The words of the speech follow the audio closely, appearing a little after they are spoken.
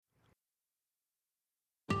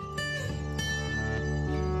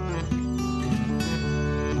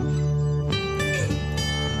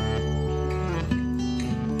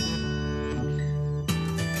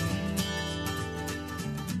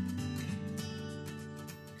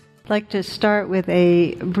like to start with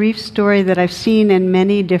a brief story that I've seen in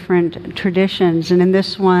many different traditions. And in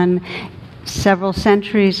this one, several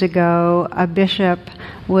centuries ago, a bishop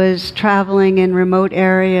was traveling in remote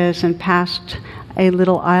areas and passed a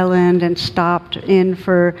little island and stopped in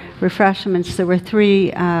for refreshments. There were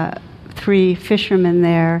three fishermen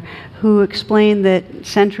there who explained that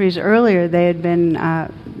centuries earlier they had been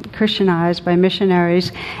Christianized by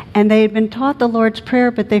missionaries, and they had been taught the Lord's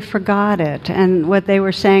Prayer, but they forgot it. And what they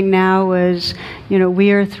were saying now was,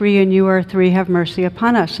 we are three and you are three, have mercy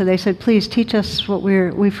upon us. So they said, please teach us what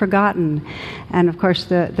we've forgotten. And of course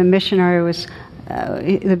the missionary was,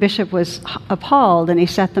 the bishop was appalled, and he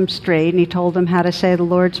set them straight, and he told them how to say the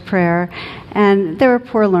Lord's Prayer. And they were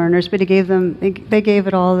poor learners, but they gave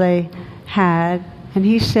it all they had. And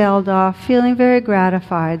he sailed off feeling very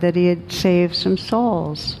gratified that he had saved some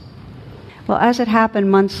souls. Well, as it happened,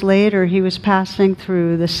 months later, he was passing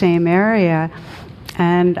through the same area,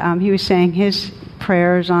 and he was saying his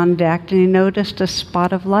prayers on deck, and he noticed a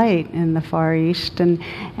spot of light in the far east, and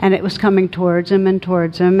it was coming towards him,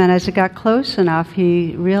 and as it got close enough,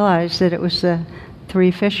 he realized that it was the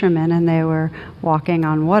three fishermen, and they were walking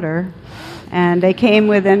on water. And they came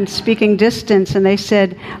within speaking distance, and they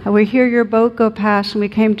said, we hear your boat go past, and we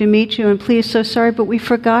came to meet you, and please, so sorry, but we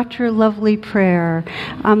forgot your lovely prayer.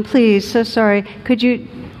 Please, so sorry, could you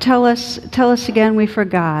tell us again, we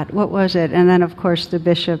forgot. What was it? And then, of course, the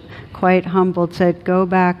bishop, quite humbled, said, go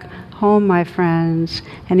back home, my friends,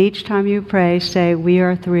 and each time you pray, say, we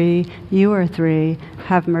are three, you are three,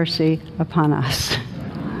 have mercy upon us.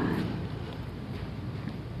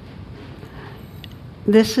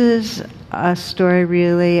 This is a story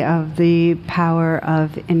really of the power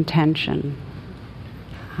of intention.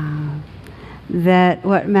 That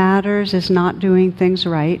what matters is not doing things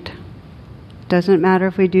right. Doesn't matter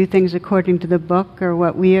if we do things according to the book or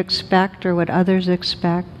what we expect or what others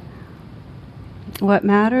expect. What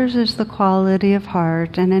matters is the quality of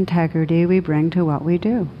heart and integrity we bring to what we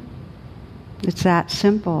do. It's that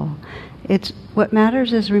simple. What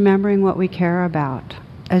matters is remembering what we care about.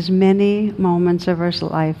 As many moments of our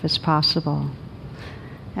life as possible.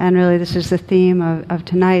 And really this is the theme of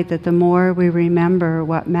tonight, that the more we remember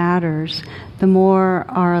what matters, the more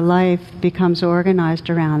our life becomes organized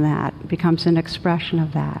around that, becomes an expression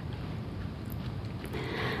of that.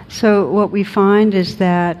 So what we find is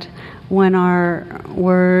that when our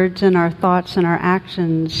words and our thoughts and our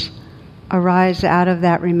actions arise out of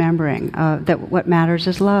that remembering, that what matters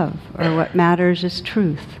is love, or what matters is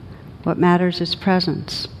truth, what matters is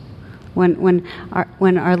presence. When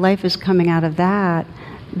our life is coming out of that,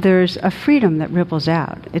 there's a freedom that ripples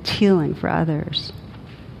out. It's healing for others.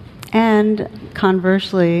 And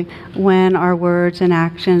conversely, when our words and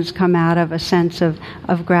actions come out of a sense of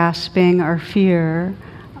grasping or fear,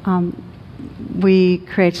 we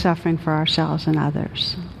create suffering for ourselves and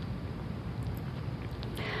others.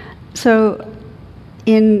 So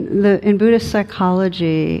in Buddhist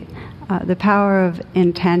psychology, the power of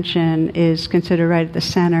intention is considered right at the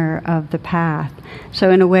center of the path.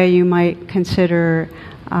 So in a way you might consider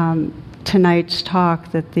tonight's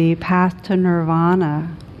talk that the path to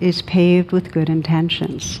nirvana is paved with good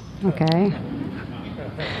intentions. Okay?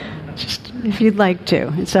 Just if you'd like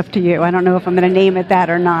to. It's up to you. I don't know if I'm going to name it that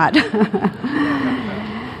or not.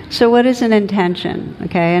 So what is an intention?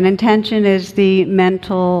 Okay, an intention is the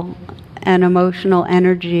mental and emotional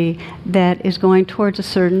energy that is going towards a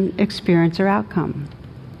certain experience or outcome.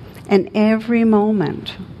 And every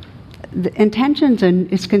moment, the intentions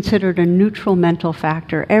is considered a neutral mental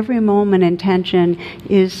factor. Every moment intention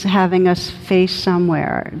is having us face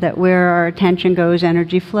somewhere, that where our attention goes,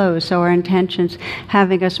 energy flows. So our intentions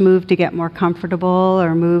having us move to get more comfortable,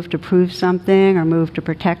 or move to prove something, or move to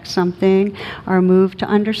protect something, or move to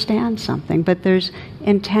understand something. But there's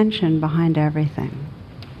intention behind everything.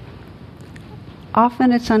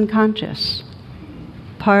 Often it's unconscious.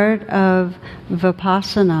 Part of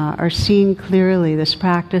vipassana, or seeing clearly, this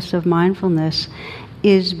practice of mindfulness,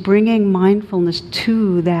 is bringing mindfulness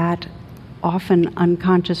to that often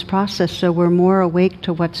unconscious process, so we're more awake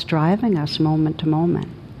to what's driving us moment to moment.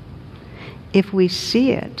 If we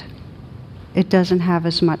see it, it doesn't have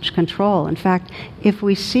as much control. In fact, if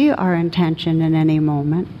we see our intention in any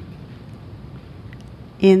moment,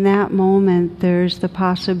 in that moment, there's the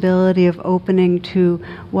possibility of opening to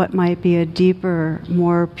what might be a deeper,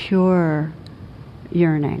 more pure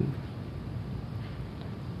yearning.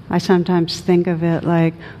 I sometimes think of it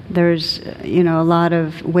like there's, a lot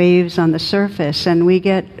of waves on the surface, and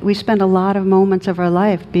we spend a lot of moments of our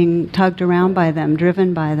life being tugged around by them,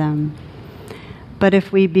 driven by them. But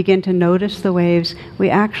if we begin to notice the waves, we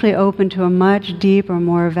actually open to a much deeper,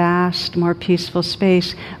 more vast, more peaceful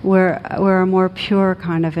space where a more pure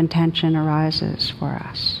kind of intention arises for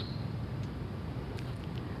us.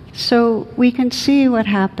 So we can see what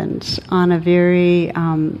happens on a very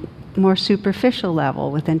more superficial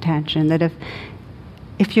level with intention, that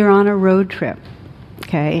if you're on a road trip,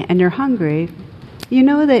 okay, and you're hungry, you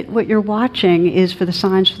know that what you're watching is for the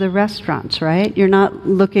signs for the restaurants, right? You're not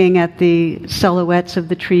looking at the silhouettes of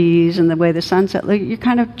the trees and the way the sunset. You're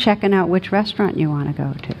kind of checking out which restaurant you want to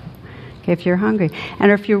go to, okay, if you're hungry. And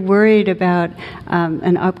if you're worried about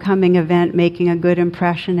an upcoming event making a good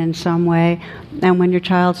impression in some way, and when your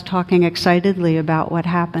child's talking excitedly about what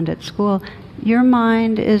happened at school, your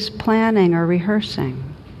mind is planning or rehearsing.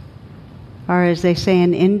 Or as they say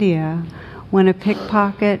in India, when a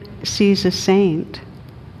pickpocket sees a saint,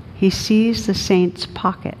 he sees the saint's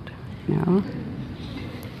pocket, you know?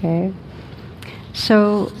 Okay?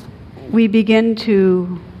 So we begin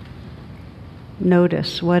to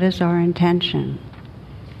notice, what is our intention?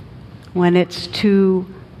 When it's to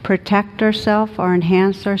protect ourselves or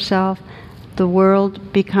enhance ourselves, the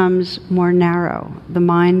world becomes more narrow. The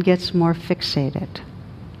mind gets more fixated.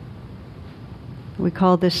 We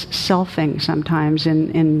call this selfing sometimes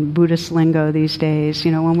in Buddhist lingo these days.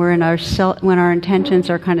 You know, when we're in when our intentions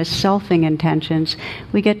are kind of selfing intentions,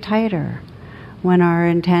 we get tighter. When our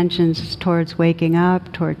intentions is towards waking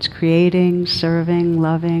up, towards creating, serving,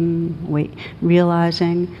 loving,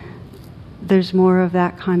 realizing, there's more of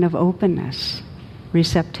that kind of openness,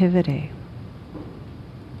 receptivity.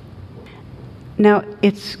 Now,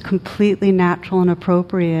 it's completely natural and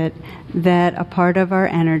appropriate that a part of our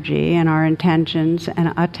energy and our intentions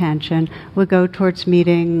and attention would go towards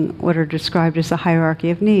meeting what are described as the hierarchy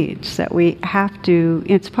of needs. That we have to,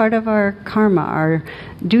 it's part of our karma, our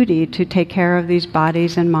duty to take care of these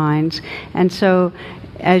bodies and minds. And so,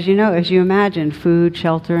 as you know, as you imagine, food,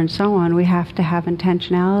 shelter, and so on, we have to have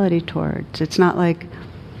intentionality towards. It's not like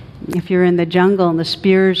if you're in the jungle and the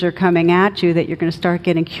spears are coming at you, that you're going to start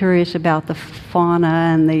getting curious about the fauna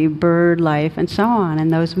and the bird life and so on in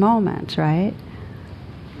those moments, right?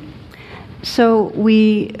 So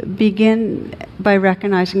we begin by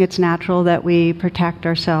recognizing it's natural that we protect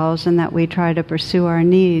ourselves and that we try to pursue our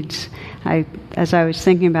needs. As I was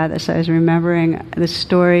thinking about this, I was remembering the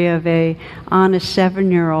story of a honest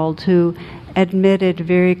 7-year-old who admitted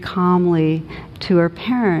very calmly to her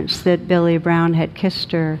parents that Billy Brown had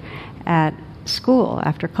kissed her at school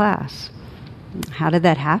after class. "How did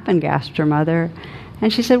that happen?" gasped her mother.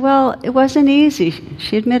 And she said, "Well, it wasn't easy."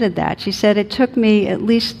 She admitted that. She said, "It took me at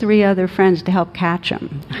least 3 other friends to help catch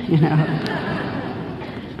him." You know.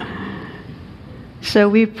 So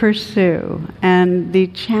we pursue. And the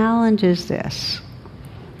challenge is this,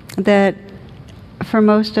 that for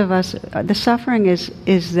most of us, the suffering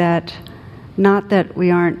is that not that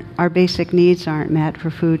our basic needs aren't met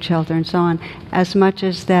for food, shelter, and so on, as much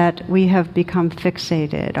as that we have become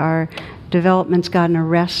fixated. Our development's gotten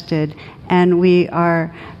arrested, and we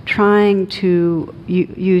are trying to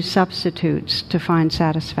use substitutes to find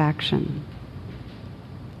satisfaction.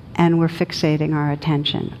 And we're fixating our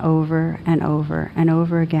attention over and over and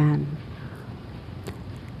over again.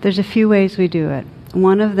 There's a few ways we do it.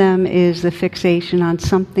 One of them is the fixation on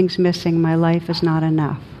something's missing, my life is not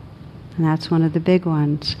enough. And that's one of the big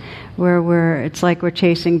ones, where it's like we're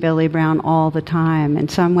chasing Billy Brown all the time. In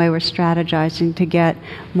some way we're strategizing to get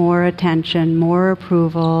more attention, more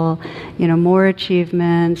approval, more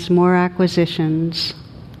achievements, more acquisitions.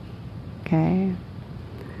 Okay?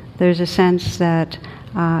 There's a sense that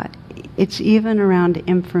it's even around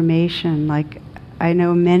information. Like, I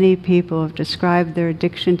know many people have described their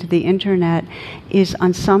addiction to the internet is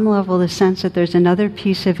on some level the sense that there's another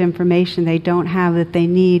piece of information they don't have that they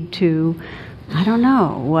need to, I don't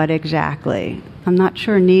know what exactly. I'm not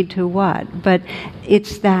sure need to what, but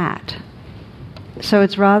it's that. So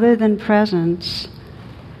it's rather than presence,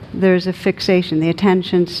 there's a fixation. The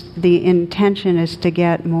intention is to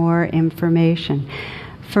get more information.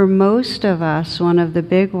 For most of us, one of the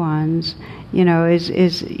big ones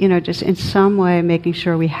is just in some way making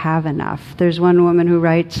sure we have enough. There's one woman who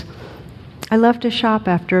writes, "I love to shop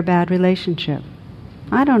after a bad relationship.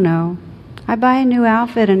 I don't know. I buy a new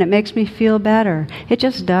outfit and it makes me feel better. It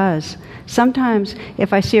just does. Sometimes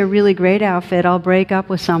if I see a really great outfit, I'll break up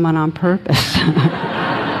with someone on purpose."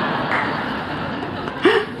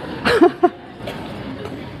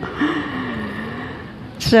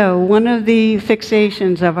 So one of the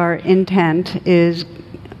fixations of our intent is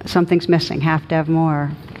something's missing, have to have more.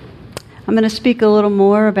 I'm going to speak a little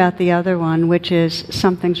more about the other one, which is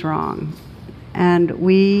something's wrong. And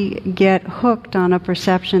we get hooked on a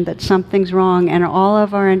perception that something's wrong, and all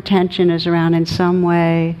of our intention is around, in some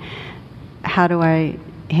way, how do I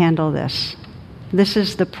handle this? This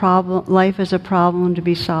is the problem. Life is a problem to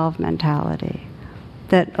be solved mentality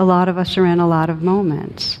that a lot of us are in a lot of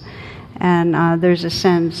moments. And there's a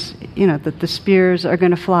sense, that the spears are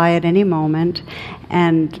going to fly at any moment,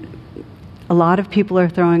 and a lot of people are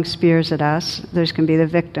throwing spears at us. There's going to be the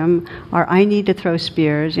victim, or I need to throw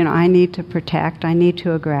spears, I need to protect, I need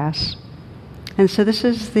to aggress. And so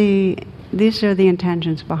these are the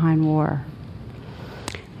intentions behind war.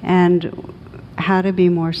 And how to be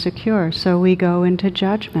more secure. So we go into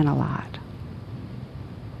judgment a lot.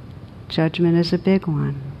 Judgment is a big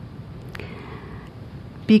one.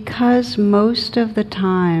 Because most of the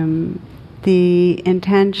time the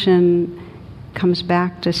intention comes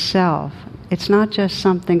back to self. It's not just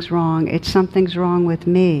something's wrong, it's something's wrong with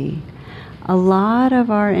me. A lot of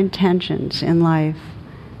our intentions in life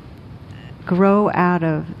grow out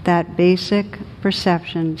of that basic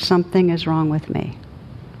perception, something is wrong with me.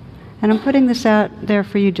 And I'm putting this out there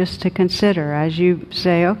for you just to consider as you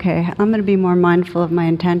say, okay, I'm going to be more mindful of my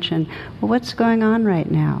intention. Well, what's going on right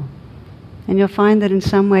now? And you'll find that in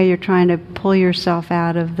some way you're trying to pull yourself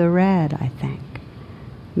out of the red, I think.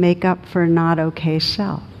 Make up for not okay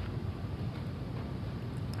self.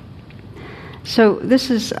 So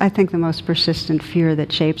this is, I think, the most persistent fear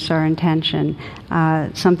that shapes our intention.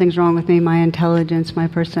 Something's wrong with me, my intelligence, my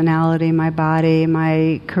personality, my body,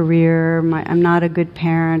 my career, I'm not a good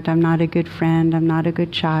parent, I'm not a good friend, I'm not a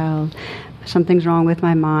good child. Something's wrong with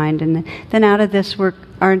my mind. And then out of this,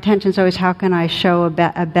 our intention's always, how can I show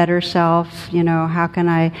a better self? How can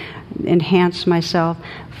I enhance myself?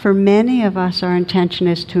 For many of us, our intention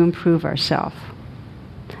is to improve ourselves.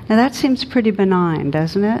 Now that seems pretty benign,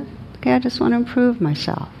 doesn't it? Okay, I just want to improve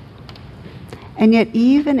myself. And yet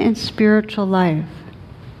even in spiritual life,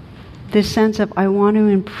 this sense of I want to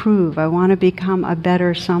improve, I want to become a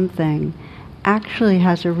better something, actually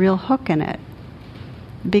has a real hook in it.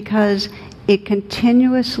 Because it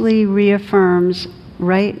continuously reaffirms,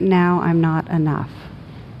 right now I'm not enough.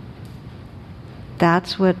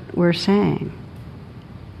 That's what we're saying.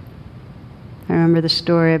 I remember the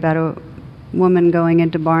story about a woman going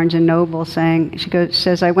into Barnes & Noble saying, she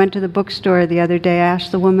says, I went to the bookstore the other day, I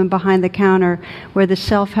asked the woman behind the counter where the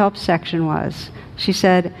self-help section was. She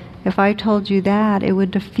said, if I told you that, it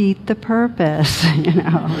would defeat the purpose,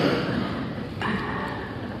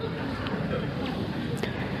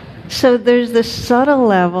 So there's this subtle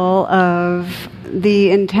level of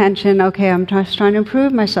the intention, okay, I'm just trying to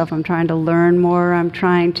improve myself, I'm trying to learn more, I'm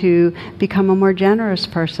trying to become a more generous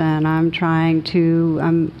person, I'm trying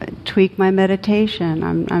to tweak my meditation,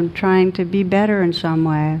 I'm trying to be better in some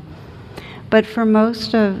way. But for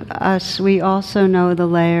most of us, we also know the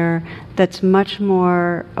layer that's much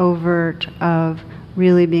more overt of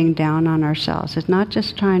really being down on ourselves. It's not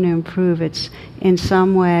just trying to improve, it's in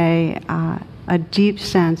some way a deep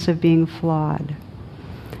sense of being flawed.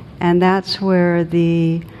 And that's where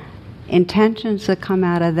the intentions that come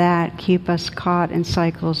out of that keep us caught in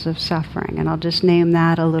cycles of suffering. And I'll just name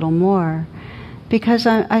that a little more, because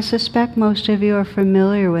I suspect most of you are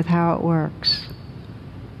familiar with how it works.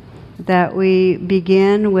 That we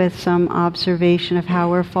begin with some observation of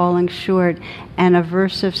how we're falling short and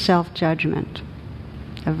aversive self-judgment.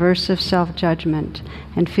 Aversive self-judgment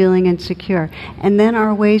and feeling insecure. And then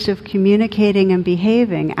our ways of communicating and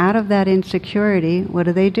behaving out of that insecurity, what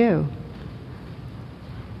do?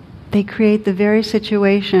 They create the very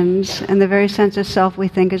situations and the very sense of self we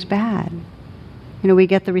think is bad. We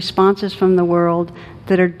get the responses from the world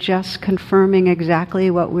that are just confirming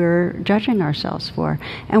exactly what we're judging ourselves for.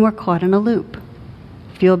 And we're caught in a loop.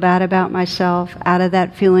 Feel bad about myself, out of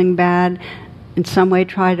that feeling bad, in some way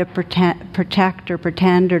try to protect or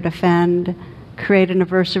pretend or defend, create an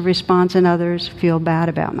aversive response in others, feel bad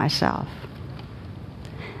about myself.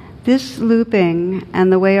 This looping and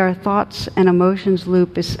the way our thoughts and emotions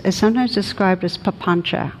loop is sometimes described as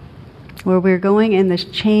papancha, where we're going in this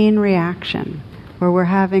chain reaction, where we're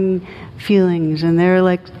having feelings and they're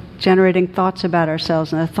like generating thoughts about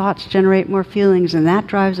ourselves, and the thoughts generate more feelings, and that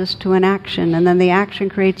drives us to an action, and then the action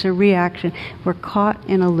creates a reaction. We're caught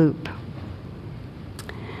in a loop.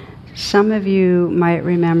 Some of you might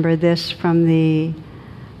remember this from the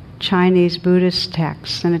Chinese Buddhist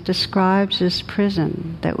texts, and it describes this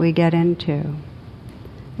prison that we get into.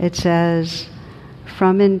 It says,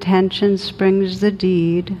 from intention springs the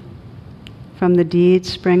deed, from the deed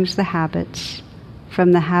springs the habits,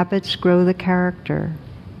 from the habits grow the character,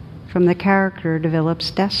 from the character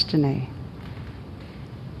develops destiny.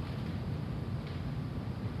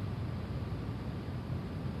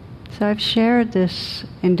 So I've shared this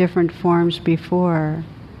in different forms before,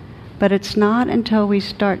 but it's not until we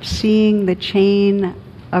start seeing the chain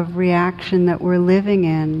of reaction that we're living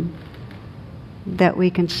in that we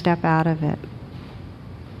can step out of it.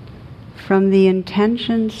 From the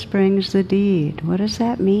intention springs the deed. What does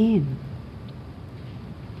that mean?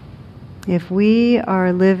 If we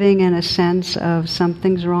are living in a sense of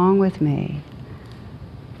something's wrong with me,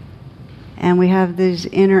 and we have this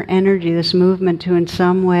inner energy, this movement to in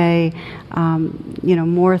some way,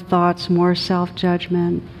 more thoughts, more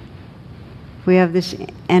self-judgment. We have this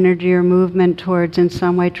energy or movement towards in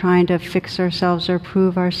some way trying to fix ourselves or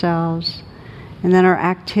prove ourselves. And then our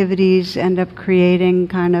activities end up creating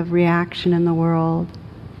kind of reaction in the world.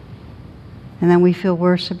 And then we feel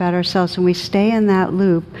worse about ourselves. And we stay in that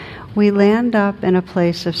loop. We land up in a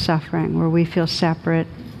place of suffering where we feel separate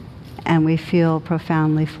and we feel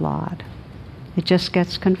profoundly flawed. It just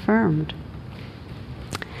gets confirmed.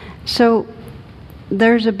 So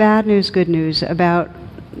there's a bad news, good news about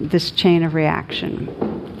this chain of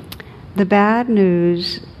reaction. The bad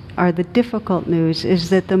news, or the difficult news, is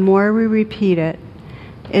that the more we repeat it,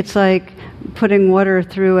 it's like putting water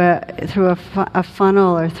through a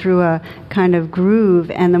funnel or through a kind of groove,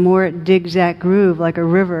 and the more it digs that groove like a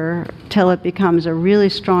river till it becomes a really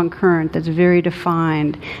strong current that's very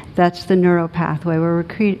defined. That's the neural pathway where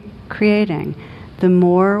we're creating. The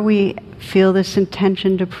more we feel this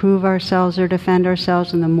intention to prove ourselves or defend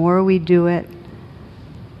ourselves, and the more we do it,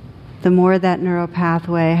 the more that neural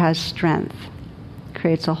pathway has strength.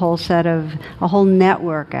 Creates a whole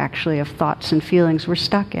network actually of thoughts and feelings we're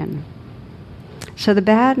stuck in. So the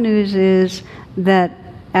bad news is that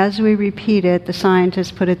as we repeat it, the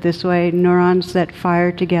scientists put it this way, neurons that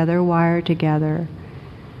fire together wire together.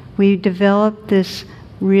 We develop this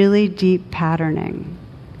really deep patterning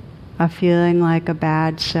of feeling like a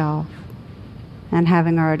bad self and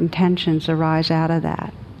having our intentions arise out of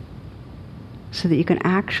that. So that you can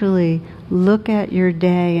actually look at your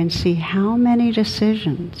day and see how many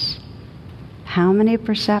decisions, how many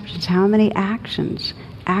perceptions, how many actions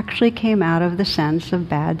actually came out of the sense of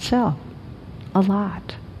bad self. A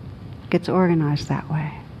lot. Gets organized that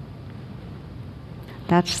way.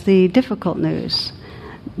 That's the difficult news.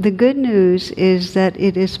 The good news is that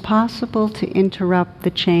it is possible to interrupt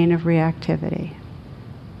the chain of reactivity.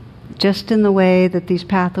 Just in the way that these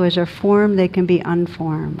pathways are formed, they can be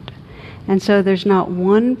unformed. And so there's not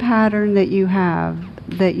one pattern that you have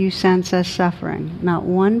that you sense as suffering. Not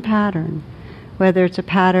one pattern. Whether it's a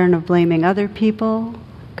pattern of blaming other people,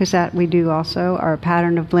 because that we do also, or a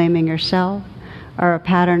pattern of blaming yourself, or a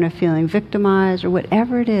pattern of feeling victimized, or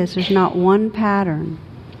whatever it is, there's not one pattern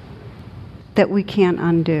that we can't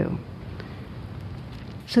undo.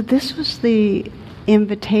 So this was the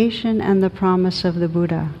invitation and the promise of the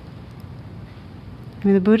Buddha. I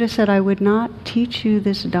mean, the Buddha said, I would not teach you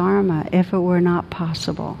this Dharma if it were not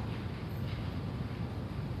possible.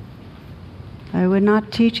 I would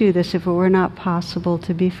not teach you this if it were not possible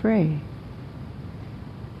to be free.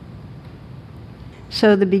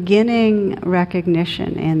 So the beginning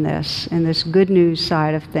recognition in this good news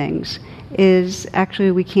side of things, is actually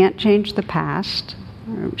we can't change the past.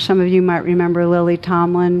 Some of you might remember Lily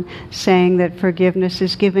Tomlin saying that forgiveness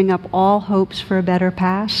is giving up all hopes for a better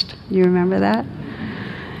past. You remember that?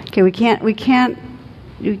 Okay, we can't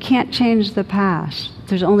change the past.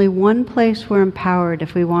 There's only one place we're empowered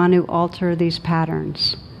if we want to alter these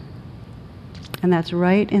patterns. And that's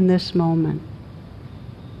right in this moment.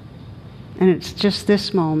 And it's just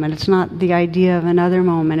this moment. It's not the idea of another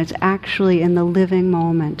moment. It's actually in the living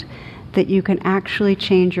moment that you can actually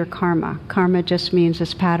change your karma. Karma just means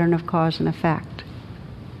this pattern of cause and effect.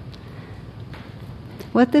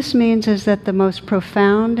 What this means is that the most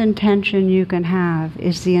profound intention you can have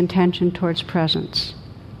is the intention towards presence.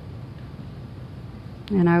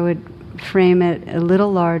 And I would frame it a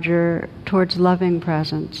little larger, towards loving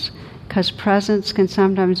presence, because presence can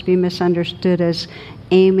sometimes be misunderstood as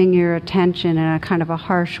aiming your attention in a kind of a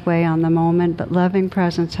harsh way on the moment, but loving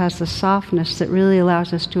presence has the softness that really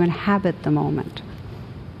allows us to inhabit the moment.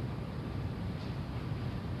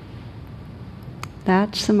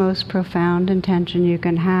 That's the most profound intention you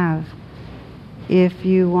can have if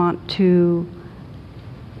you want to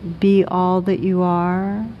be all that you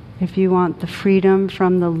are, if you want the freedom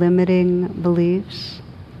from the limiting beliefs,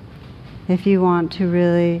 if you want to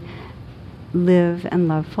really live and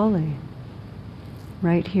love fully,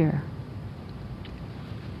 right here.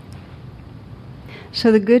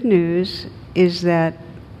 So the good news is that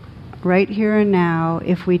right here and now,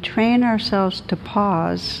 if we train ourselves to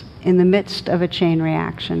pause in the midst of a chain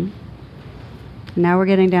reaction, now we're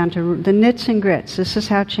getting down to the nits and grits. This is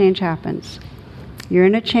how change happens. You're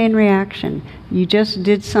in a chain reaction. You just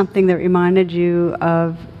did something that reminded you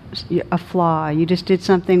of a flaw. You just did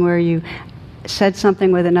something where you said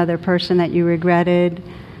something with another person that you regretted.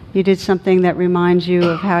 You did something that reminds you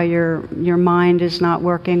of how your mind is not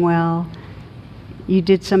working well. You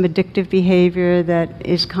did some addictive behavior that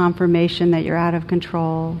is confirmation that you're out of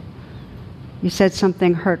control. You said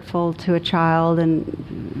something hurtful to a child,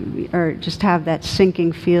 or just have that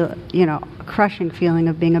sinking feel, crushing feeling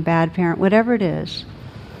of being a bad parent, whatever it is.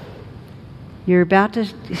 You're about to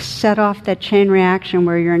set off that chain reaction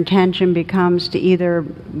where your intention becomes to either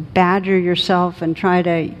badger yourself and try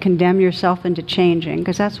to condemn yourself into changing,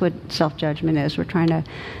 because that's what self-judgment is. We're trying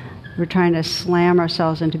to slam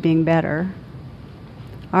ourselves into being better.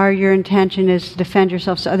 Or your intention is to defend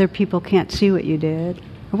yourself so other people can't see what you did,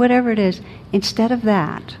 or whatever it is. Instead of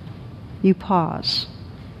that, you pause.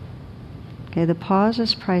 Okay, the pause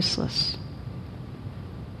is priceless.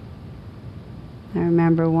 I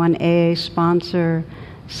remember one AA sponsor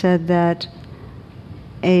said that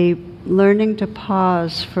learning to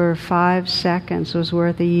pause for 5 seconds was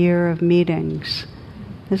worth a year of meetings.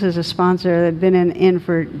 This is a sponsor that had been in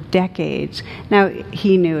for decades. Now,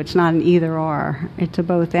 he knew it's not an either or, it's a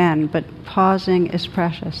both and, but pausing is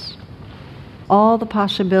precious. All the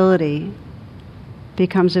possibility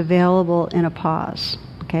becomes available in a pause.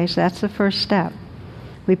 Okay, so that's the first step.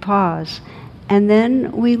 We pause, and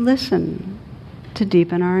then we listen to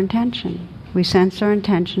deepen our intention. We sense our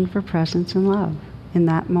intention for presence and love in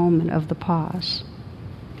that moment of the pause.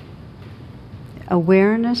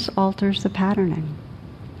 Awareness alters the patterning.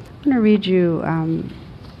 I'm going to read you,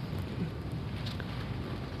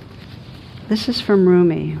 this is from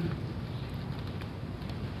Rumi.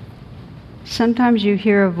 Sometimes you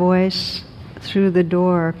hear a voice through the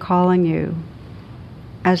door calling you,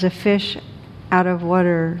 as a fish out of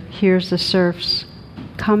water hears the surfs,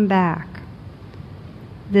 "Come back."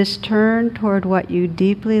 This turn toward what you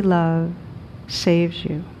deeply love saves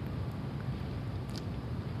you.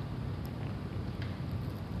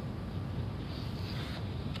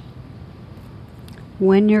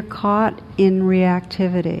 When you're caught in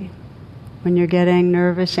reactivity, when you're getting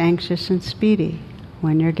nervous, anxious, and speedy,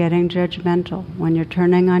 when you're getting judgmental, when you're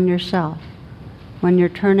turning on yourself, when you're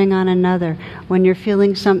turning on another, when you're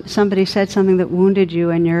feeling somebody said something that wounded you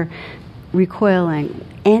and you're recoiling,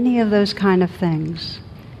 any of those kind of things,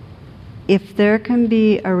 if there can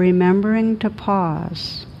be a remembering to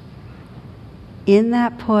pause, in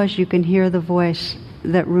that pause you can hear the voice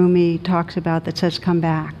that Rumi talks about that says, "Come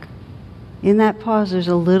back." In that pause there's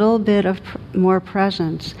a little bit of more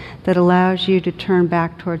presence that allows you to turn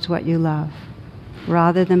back towards what you love,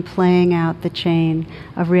 rather than playing out the chain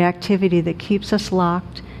of reactivity that keeps us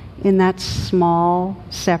locked in that small,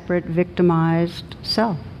 separate, victimized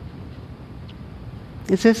self.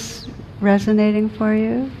 Is this resonating for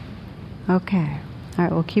you? Okay. All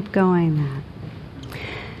right, we'll keep going then.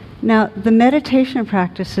 Now, the meditation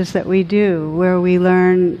practices that we do, where we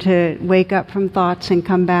learn to wake up from thoughts and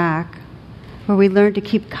come back, where we learn to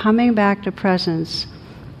keep coming back to presence,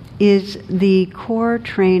 is the core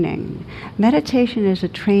training. Meditation is a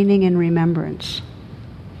training in remembrance.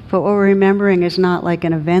 But what we're remembering is not like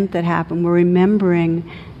an event that happened. We're remembering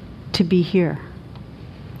to be here.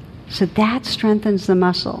 So that strengthens the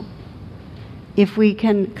muscle. If we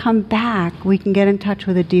can come back, we can get in touch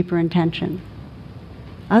with a deeper intention.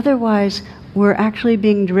 Otherwise, we're actually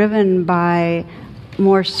being driven by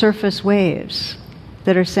more surface waves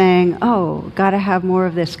that are saying, oh, got to have more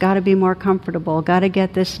of this, got to be more comfortable, got to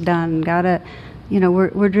get this done, got to,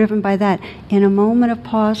 we're driven by that. In a moment of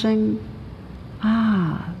pausing,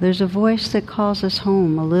 there's a voice that calls us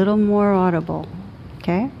home, a little more audible,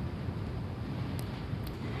 okay?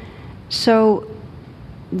 So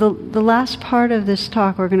the last part of this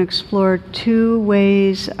talk, we're going to explore 2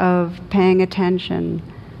 ways of paying attention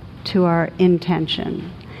to our intention.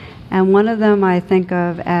 And one of them I think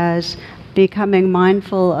of as becoming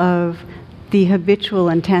mindful of the habitual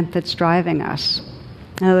intent that's driving us.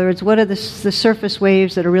 In other words, what are the surface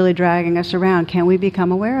waves that are really dragging us around? Can we become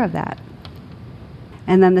aware of that?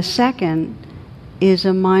 And then the second is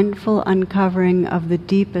a mindful uncovering of the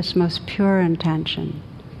deepest, most pure intention,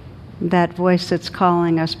 that voice that's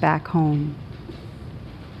calling us back home.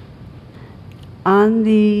 On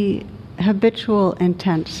the habitual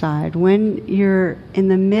intent side, when you're in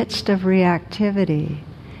the midst of reactivity,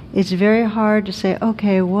 it's very hard to say,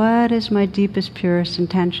 okay, what is my deepest, purest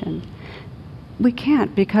intention? We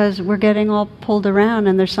can't, because we're getting all pulled around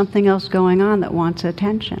and there's something else going on that wants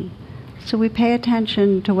attention. So we pay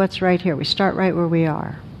attention to what's right here. We start right where we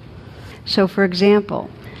are. So for example,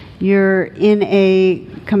 you're in a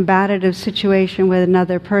combative situation with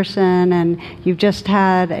another person and you've just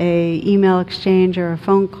had a email exchange or a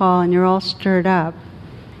phone call and you're all stirred up,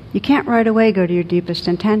 you can't right away go to your deepest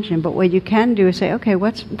intention. But what you can do is say, okay,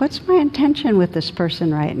 what's my intention with this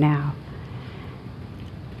person right now?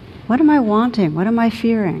 What am I wanting? What am I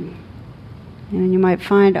fearing? And you might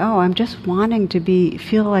find, oh, I'm just wanting to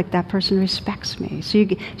feel like that person respects me. So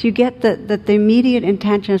you get that the immediate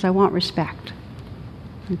intention is, I want respect.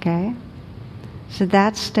 Okay? So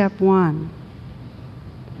that's step one.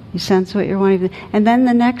 You sense what you're wanting. And then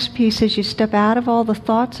the next piece is you step out of all the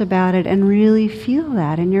thoughts about it and really feel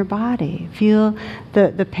that in your body. Feel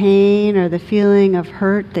the pain or the feeling of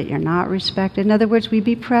hurt that you're not respected. In other words, we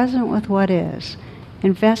be present with what is.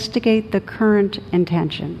 Investigate the current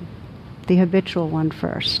intention, the habitual one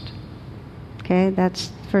first. Okay, that's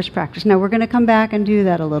the first practice. Now we're going to come back and do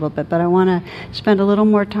that a little bit, but I want to spend a little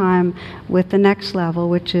more time with the next level,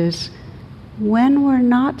 which is when we're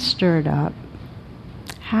not stirred up,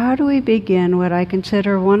 how do we begin what I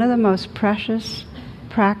consider one of the most precious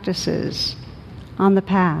practices on the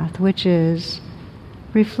path, which is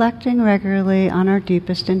reflecting regularly on our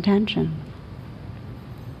deepest intention?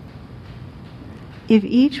 If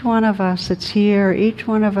each one of us that's here, each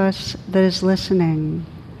one of us that is listening,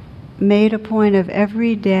 made a point of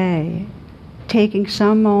every day taking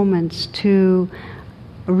some moments to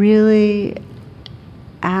really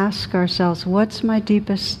ask ourselves, what's my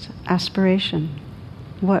deepest aspiration?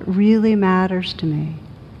 What really matters to me?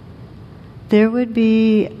 There would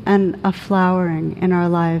be a flowering in our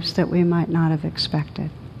lives that we might not have expected.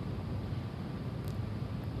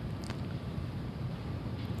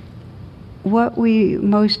 What we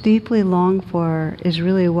most deeply long for is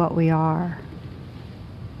really what we are.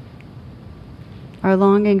 Our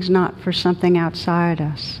longing's not for something outside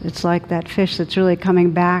us. It's like that fish that's really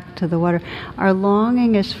coming back to the water. Our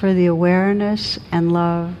longing is for the awareness and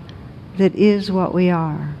love that is what we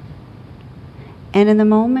are. And in the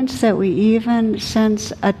moments that we even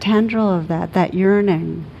sense a tendril of that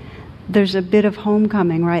yearning, there's a bit of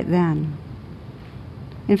homecoming right then.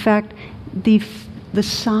 In fact, the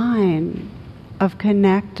sign of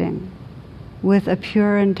connecting with a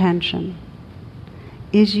pure intention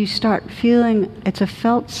is you start feeling, it's a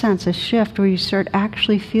felt sense, a shift where you start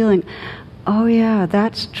actually feeling, oh yeah,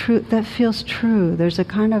 that's true, that feels true. There's a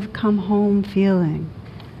kind of come home feeling.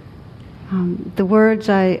 The words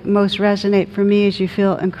I most resonate for me is you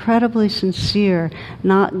feel incredibly sincere,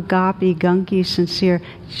 not goppy, gunky sincere,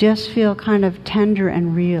 just feel kind of tender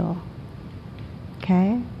and real.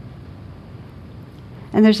 Okay?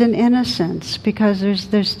 And there's an innocence because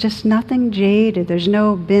there's just nothing jaded. There's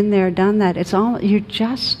no been there, done that. It's all, you're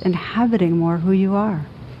just inhabiting more who you are.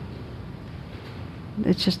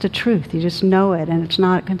 It's just a truth. You just know it, and it's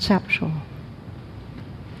not conceptual.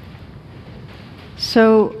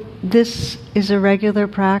 So this is a regular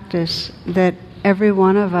practice that every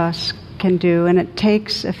one of us can do, and it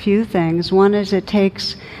takes a few things. One is it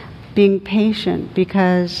takes being patient,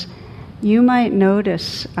 because you might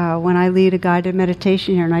notice when I lead a guided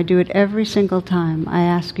meditation here, and I do it every single time, I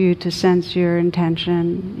ask you to sense your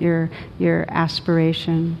intention, your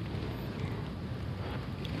aspiration.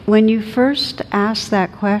 When you first ask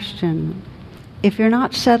that question, if you're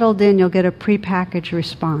not settled in, you'll get a prepackaged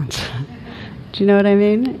response. Do you know what I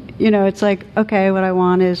mean? You know, it's like, okay, what I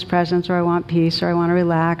want is presence, or I want peace, or I want to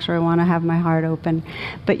relax, or I want to have my heart open.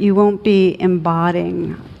 But you won't be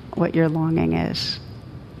embodying what your longing is.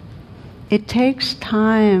 It takes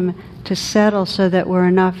time to settle so that we're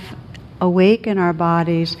enough awake in our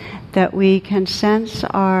bodies that we can sense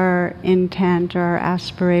our intent or our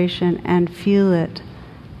aspiration and feel it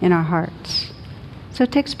in our hearts. So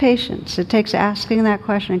it takes patience. It takes asking that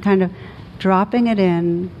question and kind of dropping it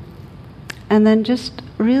in, and then just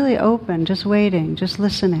really open, just waiting, just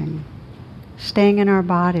listening, staying in our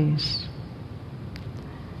bodies.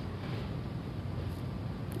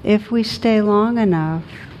 If we stay long enough,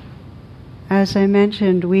 as I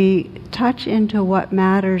mentioned, we touch into what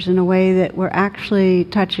matters in a way that we're actually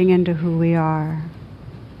touching into who we are.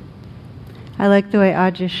 I like the way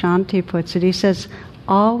Adyashanti puts it. He says,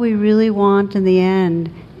 all we really want in the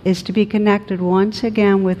end is to be connected once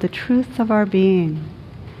again with the truth of our being,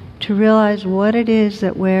 to realize what it is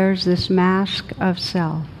that wears this mask of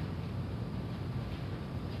self.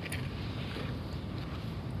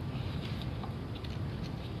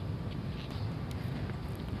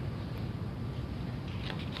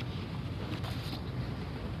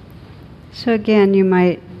 So again, you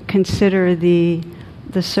might consider the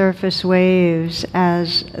surface waves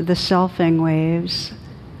as the selfing waves,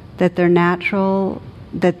 that they're natural,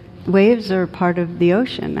 that waves are part of the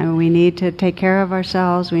ocean. I mean, we need to take care of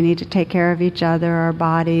ourselves, we need to take care of each other, our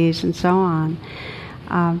bodies, and so on.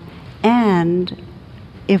 And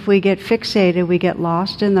if we get fixated, we get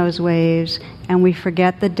lost in those waves, and we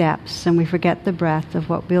forget the depths, and we forget the breadth of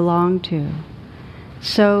what we belong to.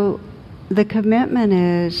 So the commitment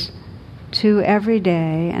is to every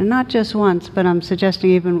day, and not just once, but I'm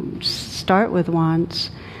suggesting even start with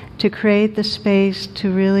once, to create the space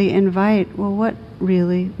to really invite, well, what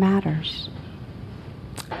really matters?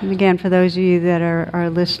 And again, for those of you that are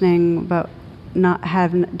listening but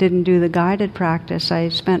didn't do the guided practice, I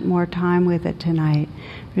spent more time with it tonight,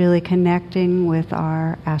 really connecting with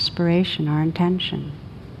our aspiration, our intention.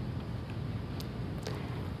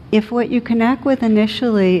 If what you connect with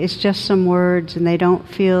initially is just some words and they don't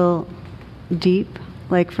feel deep,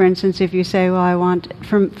 like for instance, if you say, well, I want,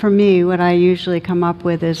 for me, what I usually come up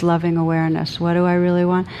with is loving awareness. What do I really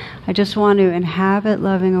want? I just want to inhabit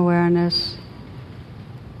loving awareness.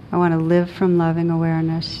 I want to live from loving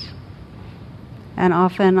awareness. And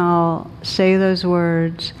often I'll say those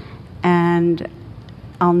words and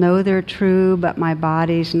I'll know they're true, but my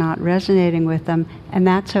body's not resonating with them, and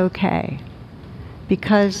that's okay.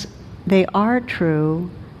 Because they are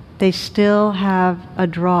true, they still have a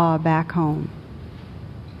draw back home.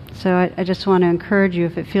 So I just want to encourage you,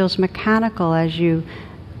 if it feels mechanical as you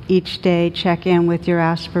each day check in with your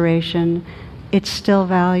aspiration, it's still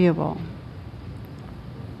valuable.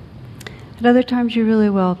 At other times you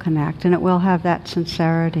really will connect, and it will have that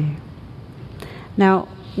sincerity. Now,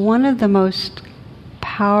 one of the most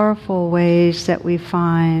powerful ways that we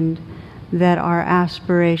find that our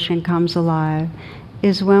aspiration comes alive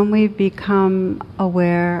is when we become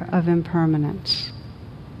aware of impermanence.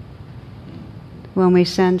 When we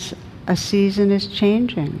sense a season is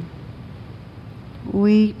changing,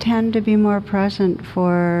 we tend to be more present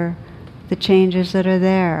for the changes that are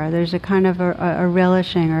there. There's a kind of a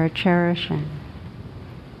relishing or a cherishing.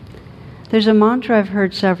 There's a mantra I've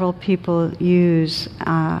heard several people use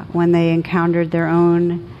when they encountered their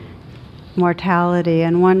own mortality.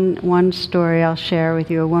 And one story I'll share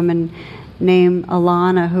with you, a woman named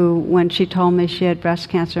Alana, who, when she told me she had breast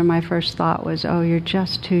cancer, my first thought was, oh, you're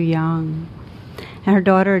just too young. And her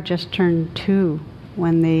daughter had just turned 2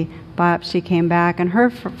 when the biopsy came back. And her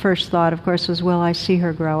first thought, of course, was, will I see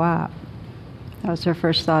her grow up? That was her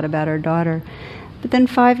first thought about her daughter. But then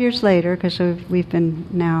 5 years later, because we've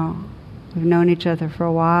known each other for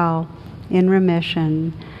a while, in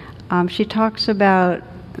remission, she talks about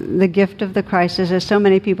the gift of the crisis, as so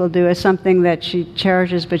many people do, as something that she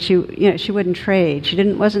cherishes, but she wouldn't trade.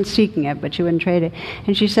 She wasn't seeking it, but she wouldn't trade it.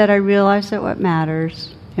 And she said, I realized that what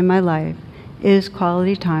matters in my life is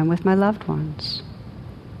quality time with my loved ones.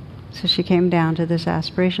 So she came down to this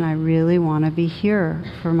aspiration, I really want to be here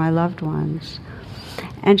for my loved ones.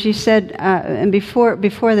 And she said, and before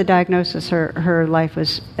the diagnosis, her life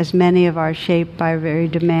was, as many of ours, shaped by a very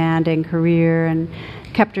demanding career and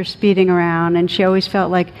kept her speeding around. And she always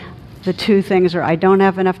felt like the two things are, I don't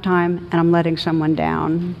have enough time and I'm letting someone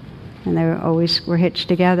down. And they were hitched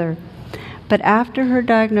together. But after her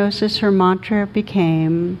diagnosis, her mantra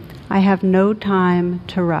became, I have no time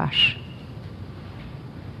to rush.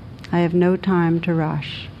 I have no time to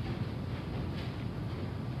rush.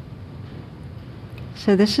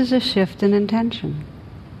 So this is a shift in intention.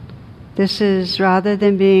 This is, rather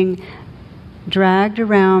than being dragged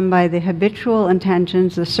around by the habitual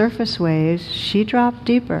intentions, the surface waves, she dropped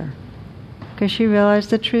deeper because she realized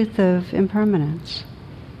the truth of impermanence.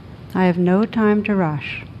 I have no time to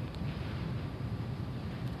rush.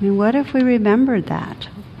 I mean, what if we remembered that?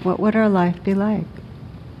 What would our life be like?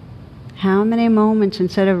 How many moments,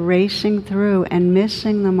 instead of racing through and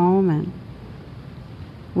missing the moment,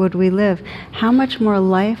 would we live? How much more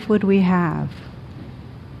life would we have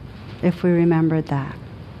if we remembered that?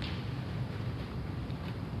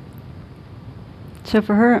 So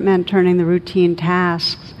for her it meant turning the routine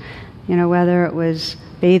tasks, whether it was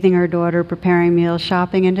bathing her daughter, preparing meals,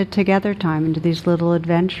 shopping, into together time, into these little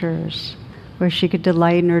adventures where she could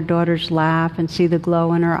delight in her daughter's laugh and see the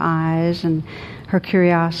glow in her eyes and her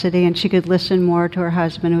curiosity, and she could listen more to her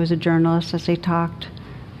husband, who was a journalist, as they talked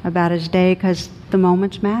about his day, because the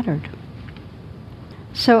moments mattered.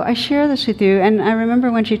 So I share this with you, and I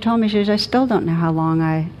remember when she told me, I still don't know how long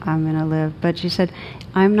I'm going to live, but she said,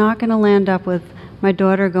 I'm not going to land up with my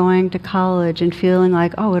daughter going to college and feeling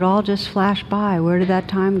like, oh, it all just flashed by. Where did that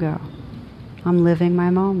time go? I'm living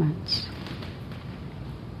my moments.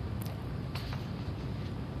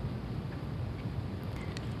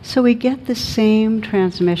 So we get the same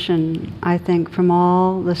transmission, I think, from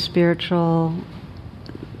all the spiritual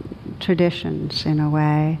traditions, in a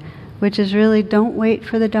way, which is really don't wait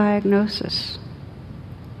for the diagnosis.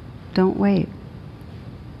 Don't wait.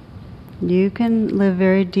 You can live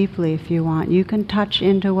very deeply if you want. You can touch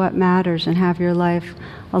into what matters and have your life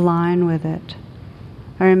align with it.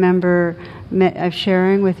 I remember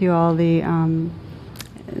sharing with you all the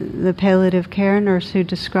palliative care nurse who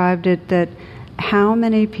described it, that how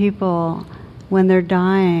many people, when they're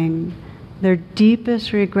dying, their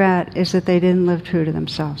deepest regret is that they didn't live true to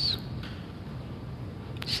themselves.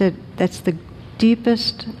 She said that's the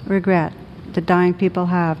deepest regret that dying people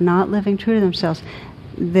have, not living true to themselves.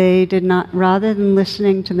 They did not, rather than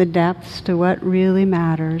listening to the depths, to what really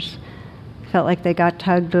matters, felt like they got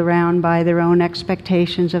tugged around by their own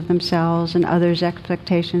expectations of themselves and others'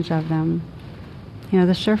 expectations of them. You know,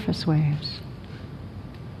 the surface waves.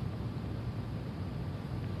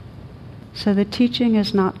 So the teaching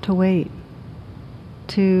is not to wait,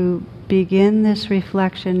 to begin this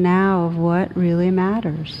reflection now of what really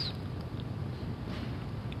matters.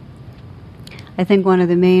 I think one of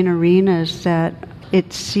the main arenas that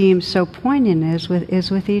it seems so poignant is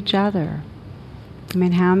with each other. I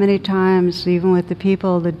mean, how many times, even with the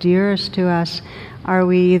people the dearest to us, are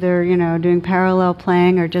we either, doing parallel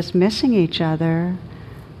playing or just missing each other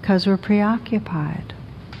because we're preoccupied?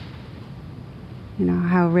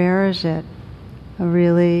 How rare is it of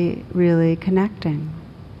really, really connecting?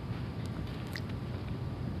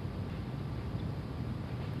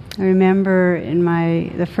 I remember in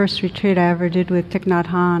the first retreat I ever did with Thich Nhat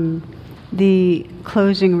Hanh, the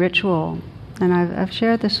closing ritual, and I've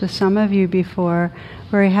shared this with some of you before,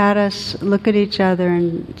 where he had us look at each other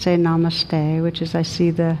and say namaste, which is I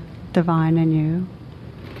see the divine in you.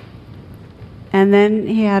 And then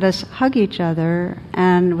he had us hug each other,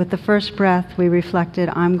 and with the first breath we reflected,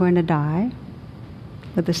 I'm going to die.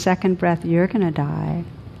 With the second breath, you're going to die.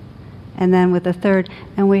 And then with the third,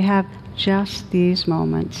 and we have just these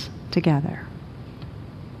moments together.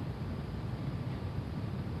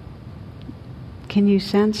 Can you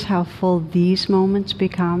sense how full these moments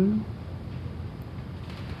become?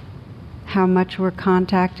 How much we're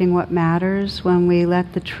contacting what matters when we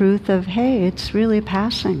let the truth of, hey, it's really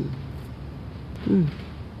passing.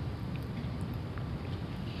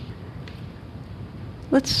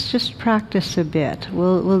 Let's just practice a bit.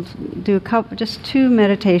 We'll do just 2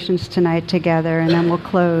 meditations tonight together, and then we'll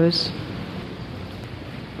close.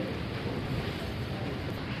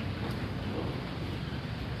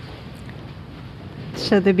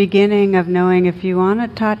 So the beginning of knowing, if you want to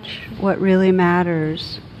touch what really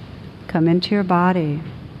matters, come into your body.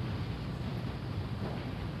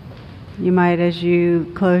 You might, as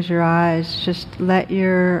you close your eyes, just let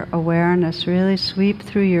your awareness really sweep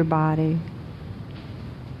through your body.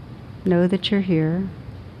 Know that you're here.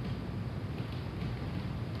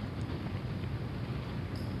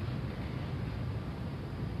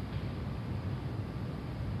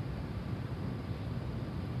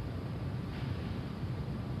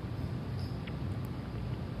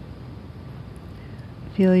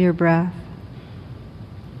 Feel your breath.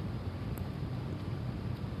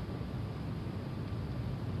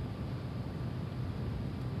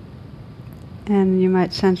 And you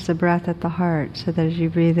might sense the breath at the heart, so that as you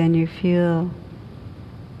breathe in, you feel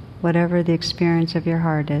whatever the experience of your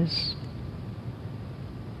heart is.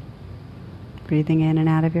 Breathing in and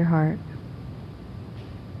out of your heart.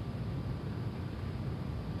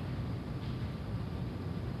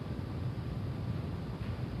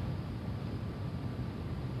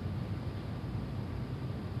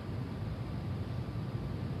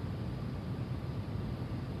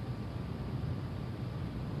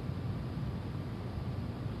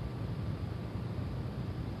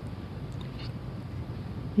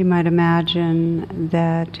 You might imagine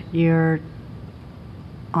that you're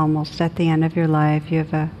almost at the end of your life. You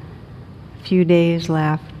have a few days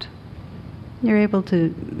left. You're able to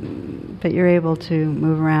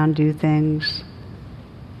move around, do things,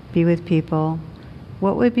 be with people.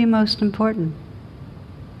 What would be most important?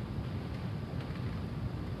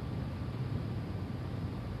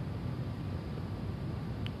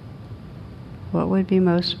 What would be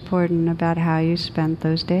most important about how you spent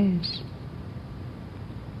those days?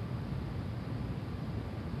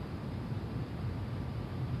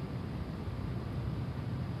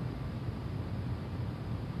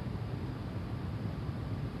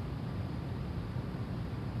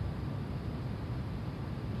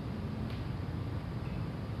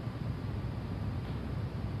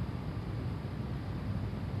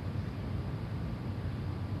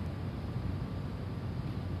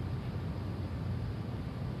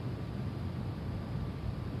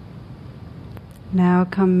 Now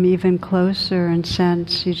come even closer and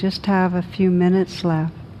sense you just have a few minutes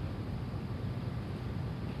left.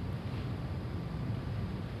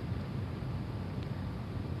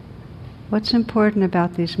 What's important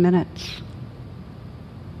about these minutes?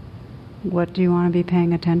 What do you want to be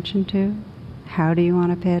paying attention to? How do you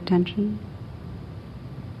want to pay attention?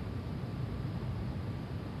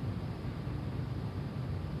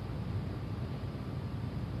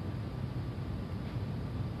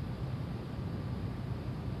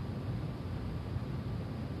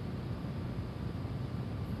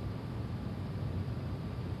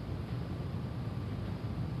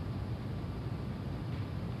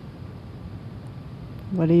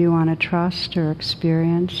 What do you want to trust or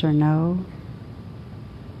experience or know?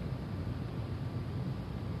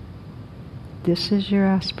 This is your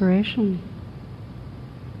aspiration.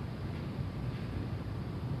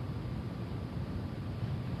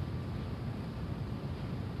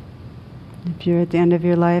 If you're at the end of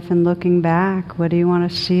your life and looking back, what do you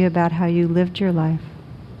want to see about how you lived your life?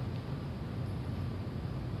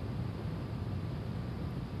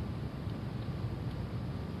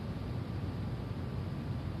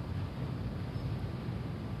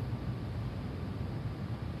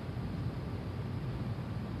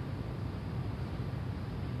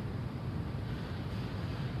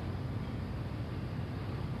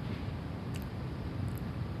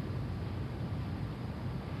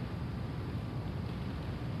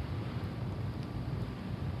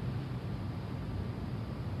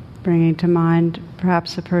 Bringing to mind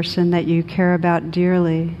perhaps a person that you care about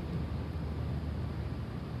dearly.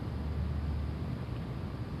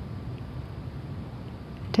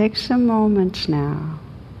 Take some moments now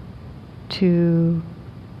to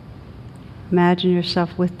imagine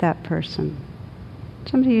yourself with that person,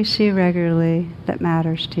 somebody you see regularly that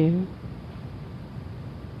matters to you.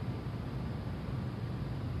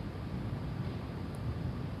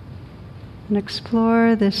 And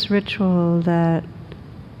explore this ritual that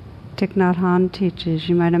Thich Nhat Hanh teaches.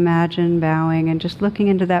 You might imagine bowing and just looking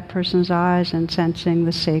into that person's eyes and sensing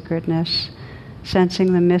the sacredness,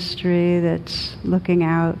 sensing the mystery that's looking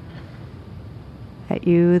out at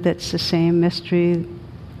you, that's the same mystery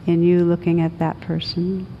in you looking at that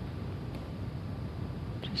person.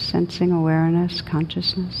 Just sensing awareness,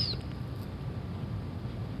 consciousness.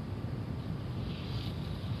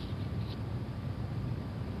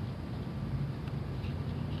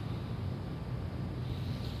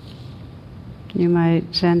 You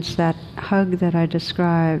might sense that hug that I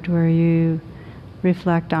described where you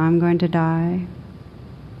reflect, I'm going to die.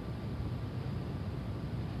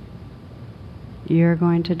 You're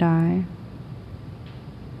going to die.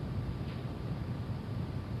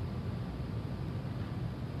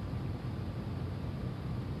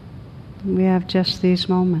 We have just these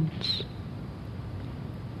moments.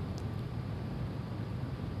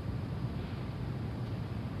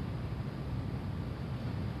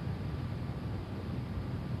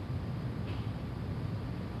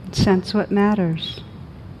 Sense what matters.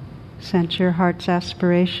 Sense your heart's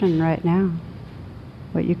aspiration right now,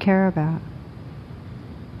 what you care about.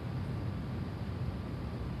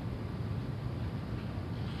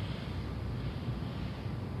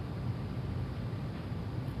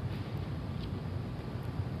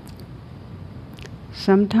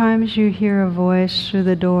 Sometimes you hear a voice through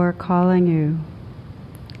the door calling you,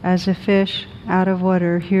 as a fish out of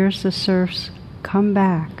water hears the surf's come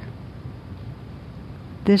back.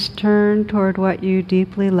 This turn toward what you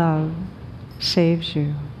deeply love saves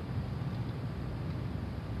you.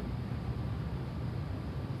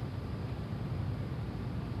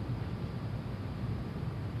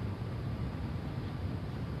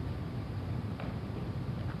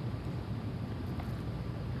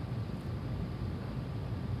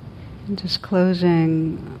 And just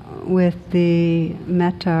closing with the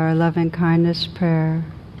metta, or loving kindness prayer,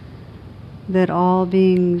 that all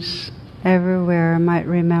beings everywhere might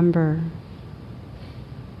remember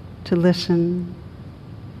to listen,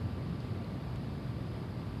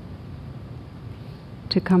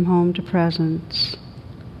 to come home to presence,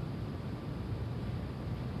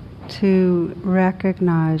 to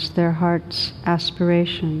recognize their heart's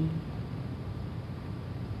aspiration,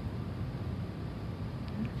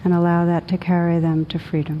 and allow that to carry them to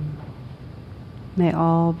freedom. May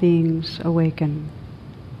all beings awaken.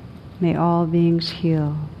 May all beings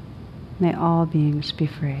heal. May all beings be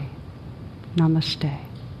free. Namaste.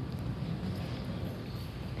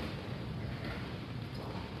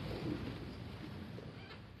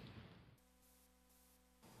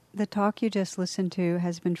 The talk you just listened to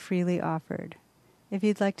has been freely offered. If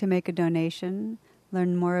you'd like to make a donation,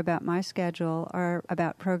 learn more about my schedule, or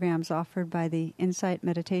about programs offered by the Insight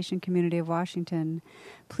Meditation Community of Washington,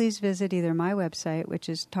 please visit either my website, which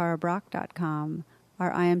is tarabrach.com,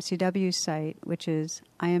 our IMCW site, which is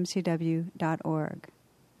imcw.org.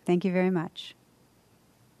 Thank you very much.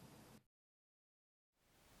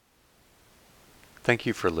 Thank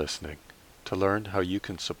you for listening. To learn how you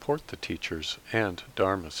can support the teachers and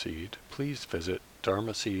Dharma Seed, please visit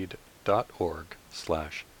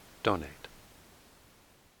dharmaseed.org/donate.